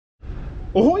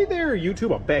Ahoy there,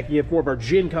 YouTube! I'm back again for more of our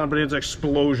Gen Con Bonanza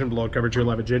Explosion blog coverage here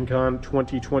live at Gen Con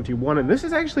 2021, and this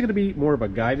is actually going to be more of a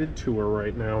guided tour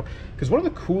right now, because one of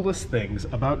the coolest things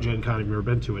about Gen Con, if you've ever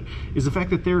been to it, is the fact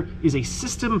that there is a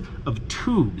system of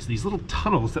tubes, these little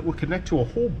tunnels that will connect to a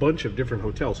whole bunch of different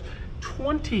hotels.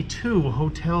 22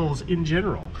 hotels in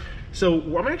general. So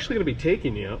I'm actually going to be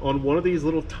taking you on one of these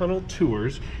little tunnel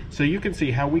tours so you can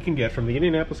see how we can get from the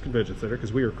Indianapolis Convention Center,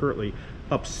 because we are currently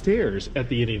upstairs at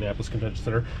the Indianapolis Convention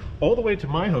Center, all the way to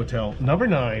my hotel, number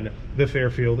 9, the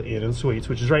Fairfield Inn and Suites,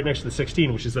 which is right next to the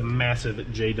 16, which is a massive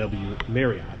JW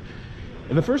Marriott.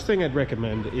 And the first thing I'd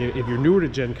recommend, if you're newer to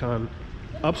Gen Con,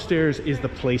 upstairs is the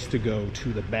place to go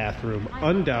to the bathroom.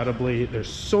 Undoubtedly, there's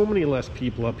so many less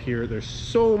people up here. There's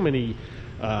so many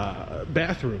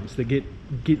bathrooms that get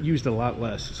used a lot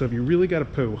less. So if you really got to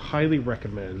poo, highly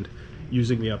recommend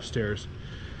using the upstairs.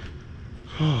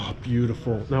 Oh,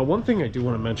 beautiful. Now, one thing I do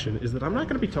want to mention is that I'm not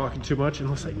going to be talking too much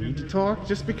unless I need to talk,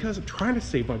 just because I'm trying to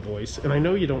save my voice, and I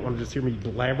know you don't want to just hear me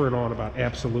blabbering on about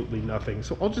absolutely nothing.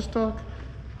 So I'll just talk.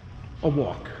 I'll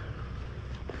walk.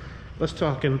 Less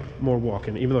talking, more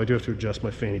walking, even though I do have to adjust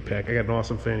my fanny pack. I got an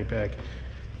awesome fanny pack.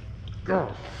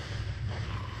 Oh.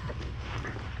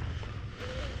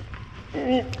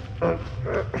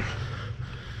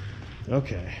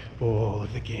 Okay. Oh, look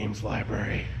at the games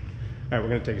library. All right, we're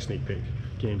gonna take a sneak peek.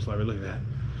 Games library, look at that.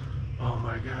 Oh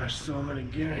my gosh, so many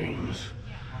games.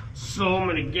 So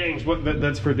many games.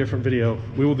 That's for a different video.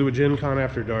 We will do a Gen Con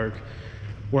After Dark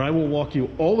where I will walk you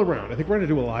all around. I think we're gonna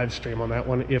do a live stream on that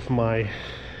one if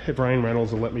Ryan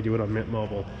Reynolds will let me do it on Mint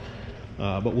Mobile.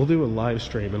 But we'll do a live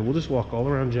stream and we'll just walk all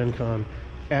around Gen Con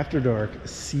After Dark,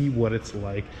 see what it's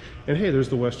like. And hey, there's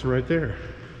the Western right there.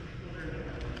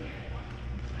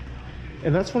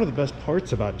 And that's one of the best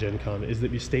parts about Gen Con, is that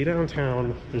if you stay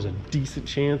downtown, there's a decent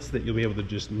chance that you'll be able to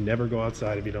just never go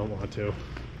outside if you don't want to.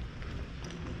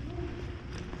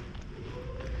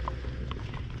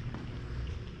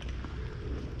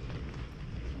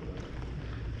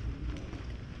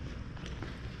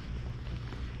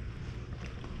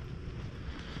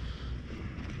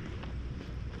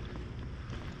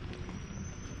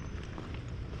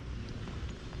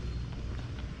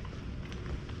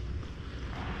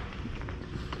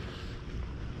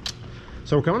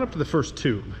 So we're coming up to the first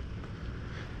tube,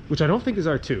 which I don't think is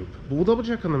our tube, but we'll double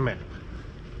check on the map.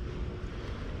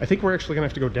 I think we're actually gonna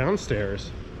have to go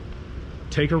downstairs,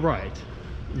 take a right,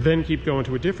 then keep going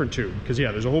to a different tube, because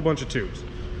yeah, there's a whole bunch of tubes.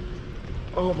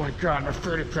 Oh my God, my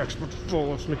fanny pack's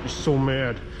full, it's making me so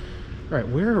mad. All right,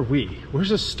 where are we?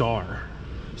 Where's a star?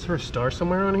 Is there a star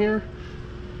somewhere on here?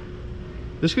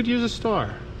 This could use a star.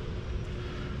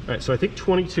 All right, so I think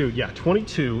 22, yeah,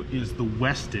 22 is the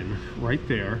Westin right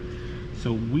there.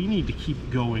 So we need to keep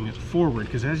going forward,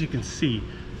 because as you can see,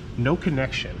 no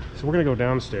connection. So we're gonna go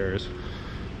downstairs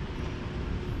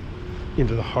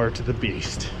into the heart of the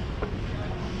beast.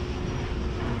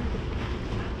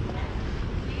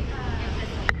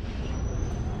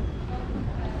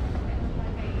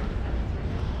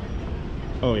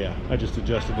 Oh yeah, I just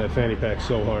adjusted that fanny pack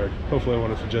so hard. Hopefully I won't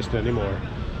have to adjust it anymore.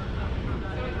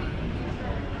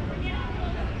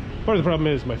 Part of the problem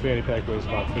is my fanny pack weighs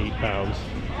about 8 pounds.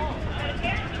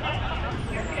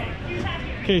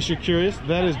 In case you're curious,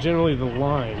 that is generally the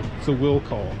line. It's a will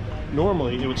call.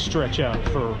 Normally it would stretch out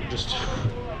for just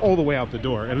all the way out the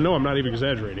door, and no, I'm not even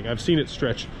exaggerating. I've seen it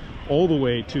stretch all the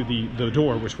way to the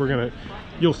door, which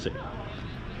you'll see.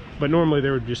 But normally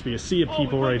there would just be a sea of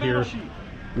people right here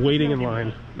waiting in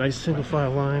line. Nice single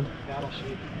file line.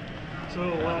 So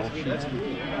last week, that's cool.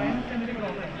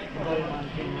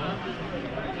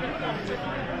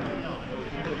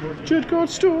 Gen Con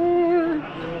store.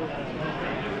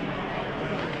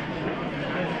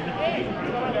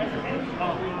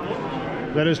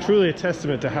 That is truly a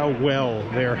testament to how well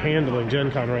they are handling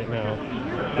Gen Con right now.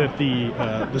 That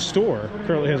the store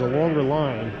currently has a longer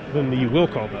line than the will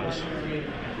call does.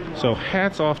 So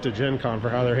hats off to Gen Con for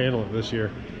how they're handling it this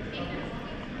year.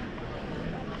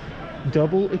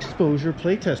 Double exposure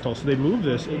playtest hall. So they moved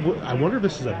this. I wonder if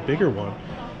this is a bigger one.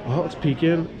 Oh, let's peek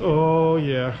in. Oh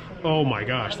yeah. Oh my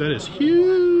gosh, that is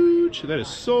huge. That is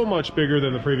so much bigger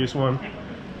than the previous one.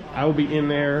 I will be in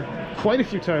there quite a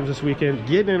few times this weekend,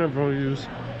 getting interviews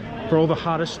for all the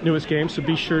hottest, newest games, so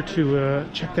be sure to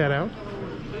check that out.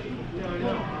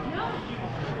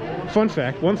 Fun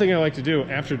fact, one thing I like to do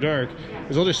after dark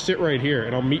is I'll just sit right here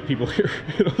and I'll meet people here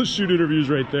and I'll shoot interviews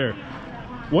right there.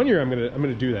 One year I'm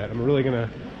gonna do that. I'm really gonna,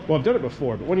 well, I've done it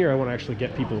before, but one year I want to actually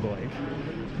get people to like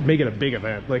make it a big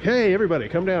event. Like, hey, everybody,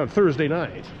 come down Thursday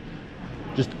night.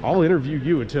 Just, I'll interview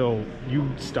you until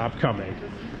you stop coming.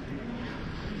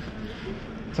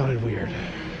 Sounded weird.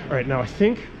 All right, now I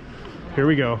think here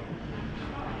we go.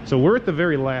 So we're at the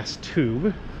very last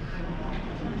tube.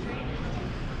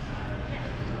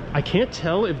 I can't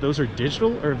tell if those are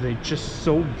digital or if they're just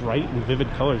so bright and vivid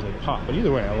colors they pop, but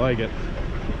either way, I like it.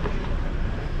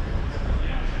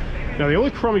 Now, the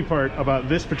only crummy part about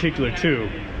this particular tube,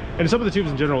 and some of the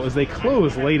tubes in general, is they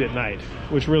close late at night,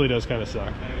 which really does kind of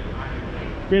suck.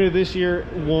 Granted, this year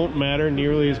won't matter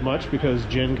nearly as much because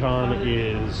Gen Con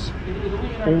is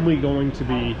only going to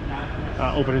be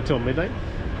open until midnight.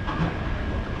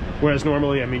 Whereas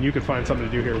normally, I mean, you could find something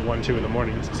to do here 1, 2 in the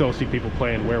morning and still see people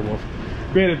playing Werewolf.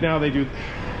 Granted, now they do.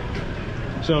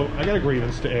 So I got a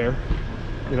grievance to air.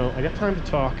 You know, I got time to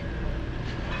talk.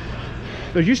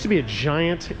 There used to be a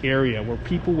giant area where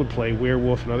people would play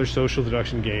Werewolf and other social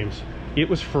deduction games. It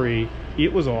was free.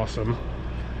 It was awesome.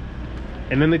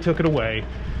 And then they took it away.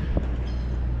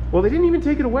 Well, they didn't even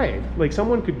take it away. Like,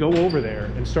 someone could go over there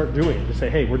and start doing it to say,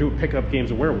 hey, we're doing pickup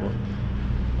games of Werewolf.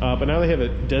 But now they have a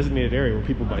designated area where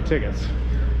people buy tickets.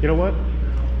 You know what?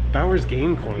 Bowers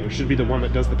Game Corner should be the one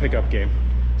that does the pickup game.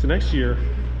 So next year,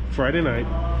 Friday night,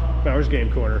 Bowers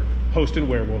Game Corner, hosting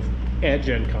Werewolf at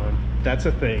Gen Con. That's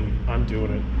a thing. I'm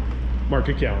doing it. Mark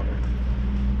a calendar.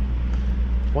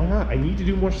 Why not? I need to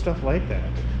do more stuff like that.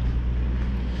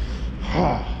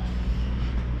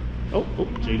 Oh,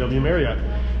 JW Marriott.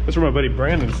 That's where my buddy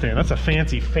Brandon's staying. That's a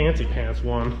fancy, fancy pants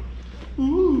one.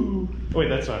 Ooh. Oh, wait,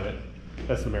 that's not it.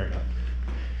 That's the Marriott.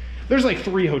 There's like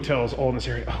 3 hotels all in this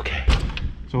area. Okay.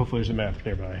 So hopefully there's a map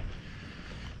nearby.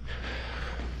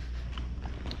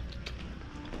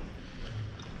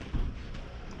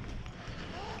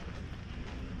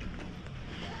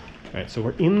 All right, so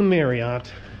we're in the Marriott,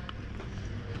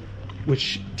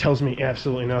 which tells me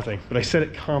absolutely nothing, but I said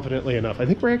it confidently enough. I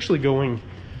think we're actually going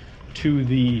to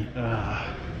the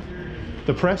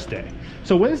press day.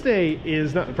 So Wednesday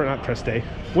is not press day.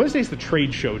 Wednesday's the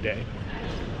trade show day,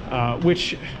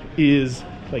 which is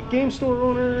like game store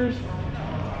owners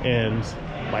and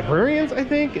librarians, I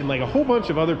think, and like a whole bunch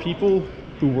of other people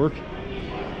who work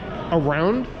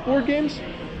around board games.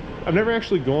 I've never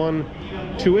actually gone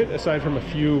to it aside from a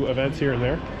few events here and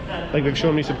there. Like they've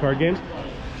shown me some card games.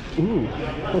 Ooh,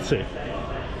 let's see.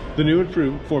 The new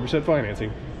improved 4%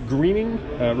 financing, greening,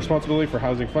 responsibility for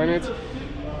housing finance,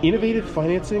 innovative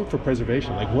financing for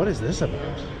preservation. Like, what is this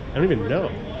about? I don't even know.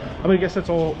 I mean, I guess that's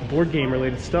all board game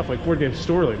related stuff, like board game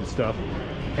store related stuff.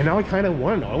 And now I kind of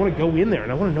want to know. I want to go in there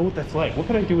and I want to know what that's like. What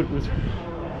can I do with?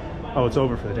 Oh, it's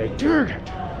over for the day. Darn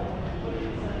it!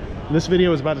 This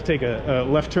video is about to take a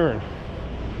left turn.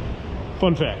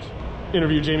 Fun fact: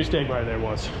 interviewed Jamie Stegmeyer there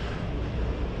once.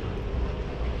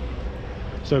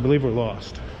 So I believe we're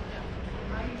lost.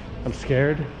 I'm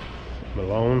scared. I'm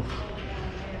alone.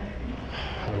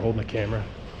 I'm holding the camera.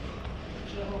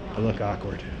 I look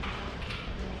awkward.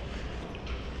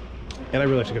 And I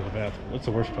really have to go to the bathroom. That's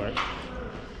the worst part.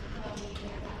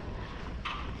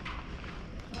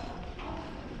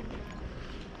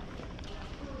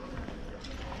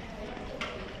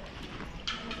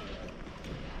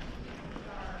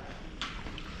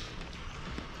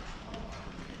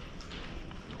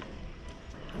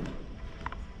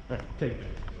 All right, take it.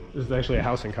 This is actually a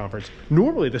housing conference.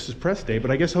 Normally this is press day,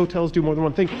 but I guess hotels do more than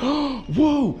one thing.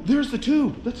 Whoa, there's the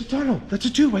tube. That's a tunnel. That's a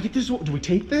tube. I think this is what, do we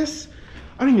take this?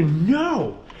 I don't even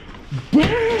know.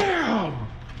 Bam!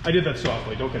 I did that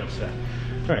softly, don't get upset.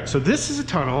 All right, so this is a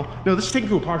tunnel. No, this is taken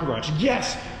to a parking garage.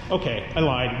 Yes! Okay, I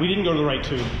lied. We didn't go to the right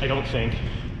tube, I don't think.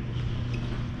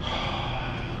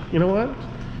 You know what?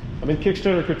 I'm in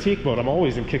Kickstarter critique mode. I'm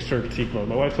always in Kickstarter critique mode.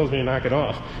 My wife tells me to knock it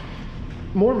off.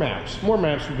 More maps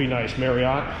would be nice,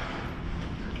 Marriott.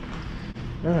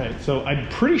 All right, so I'm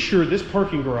pretty sure this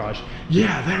parking garage,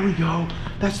 yeah, there we go.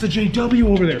 That's the JW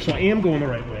over there, so I am going the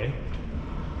right way.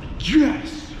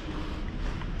 Yes!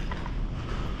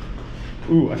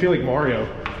 Ooh, I feel like Mario.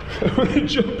 I want to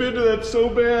jump into that so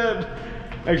bad.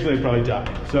 Actually, I'd probably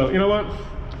die. So, you know what?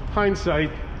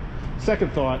 Hindsight,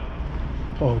 second thought.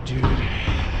 Oh, dude.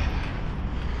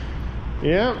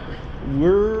 Yeah.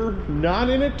 We're not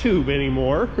in a tube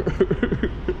anymore.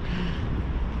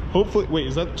 Hopefully, wait,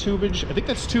 is that tubage? I think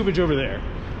that's tubage over there.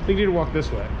 I think you need to walk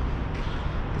this way.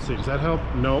 Let's see, does that help?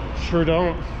 Nope, sure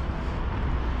don't.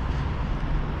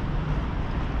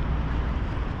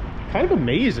 Kind of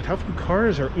amazed at how few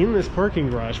cars are in this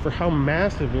parking garage for how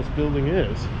massive this building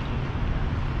is.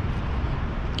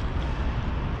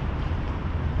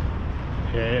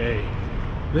 Hey.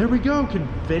 There we go,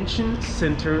 Convention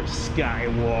Center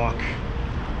Skywalk.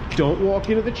 Don't walk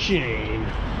into the chain.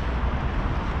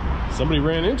 Somebody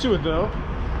ran into it though.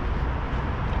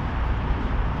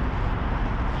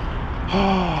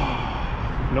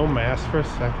 No mask for a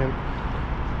second.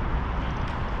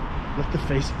 Let the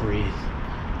face breathe.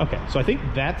 Okay, so I think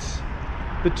that's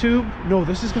the tube. No,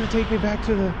 this is gonna take me back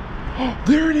to the, oh,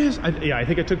 there it is. Yeah, I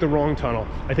think I took the wrong tunnel.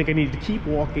 I think I needed to keep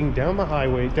walking down the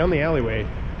highway, down the alleyway.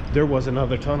 There was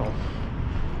another tunnel.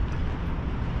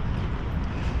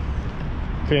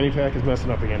 Fanny pack is messing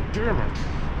up again. Damn it.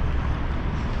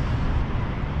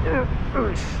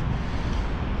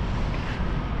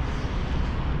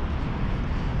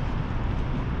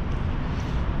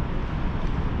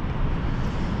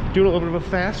 Doing a little bit of a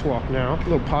fast walk now, a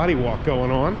little potty walk going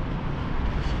on.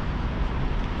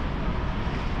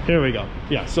 Here we go.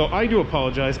 Yeah, so I do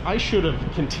apologize. I should have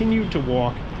continued to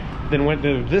walk, then went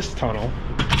to this tunnel.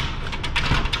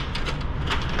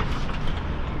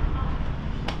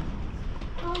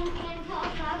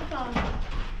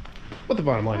 But the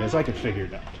bottom line is I could figure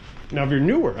it out. Now, if you're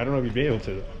newer, I don't know if you'd be able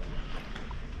to, though.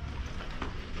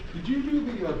 Did you do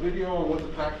the video on what's the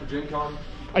pack for Gen Con?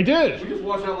 I did! We just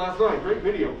watched that last night. Great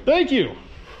video. Thank you!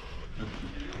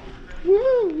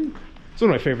 Woo! It's one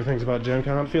of my favorite things about Gen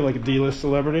Con. I feel like a D-list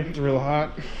celebrity. It's real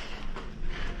hot.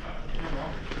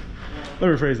 Let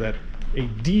me rephrase that. A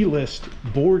D-list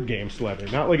board game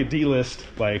celebrity. Not like a D-list,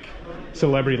 like,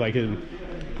 celebrity like in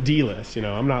D-list, you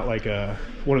know. I'm not like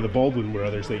one of the Baldwin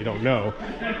brothers that you don't know.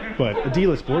 But a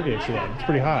D-list board game celebrity. It's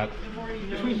pretty hot.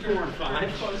 Between 4 and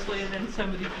 5, closely, and then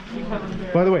somebody.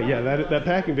 By the way, yeah, that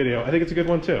packing video, I think it's a good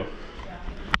one too.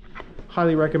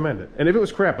 Highly recommend it. And if it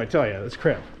was crap, I tell you, it's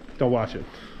crap. Don't watch it.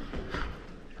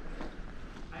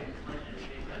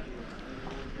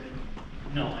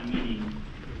 No, I'm meaning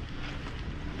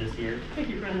this year. Thank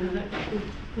you, Brendan.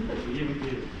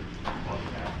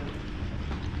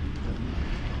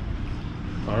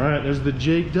 All right, there's the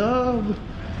J-Dub.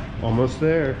 Almost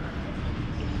there.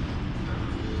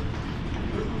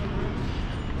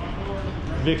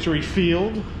 Victory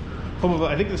Field. Home of,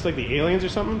 I think it's like the Aliens or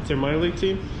something. It's their minor league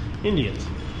team. Indians.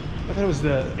 I thought it was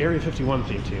the Area 51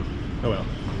 theme team. Oh well.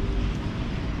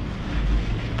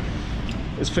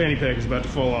 This fanny pack is about to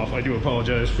fall off. I do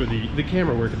apologize for the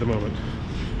camera work at the moment.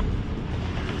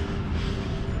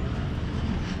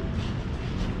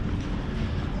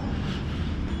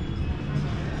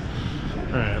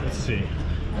 Alright, let's see.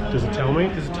 Does it tell me?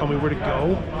 Does it tell me where to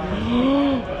go?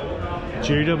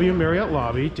 JW Marriott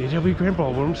Lobby, JW Grand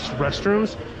Ballrooms,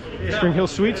 restrooms, Spring Hill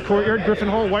Suites, Courtyard, Griffin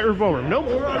Hall, White River Ballroom. Nope.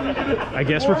 I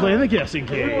guess we're playing the guessing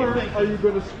game. Are you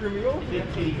going to screw me over?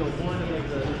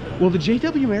 Well, the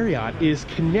JW Marriott is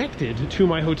connected to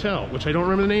my hotel, which I don't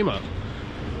remember the name of.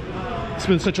 It's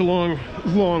been such a long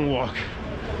walk,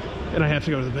 and I have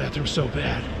to go to the bathroom so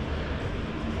bad.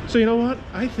 So you know what?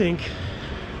 I think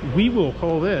we will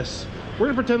call this. We're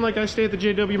gonna pretend like I stay at the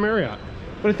JW Marriott.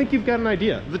 But I think you've got an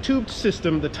idea. The tube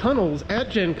system, the tunnels at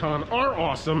Gen Con are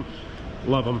awesome.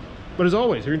 Love them. But as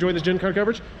always, if you're enjoying this Gen Con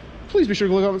coverage, please be sure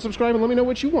to click on and subscribe and let me know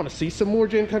what you want to see. Some more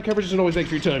Gen Con coverage, and always thanks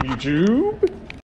for your time, YouTube.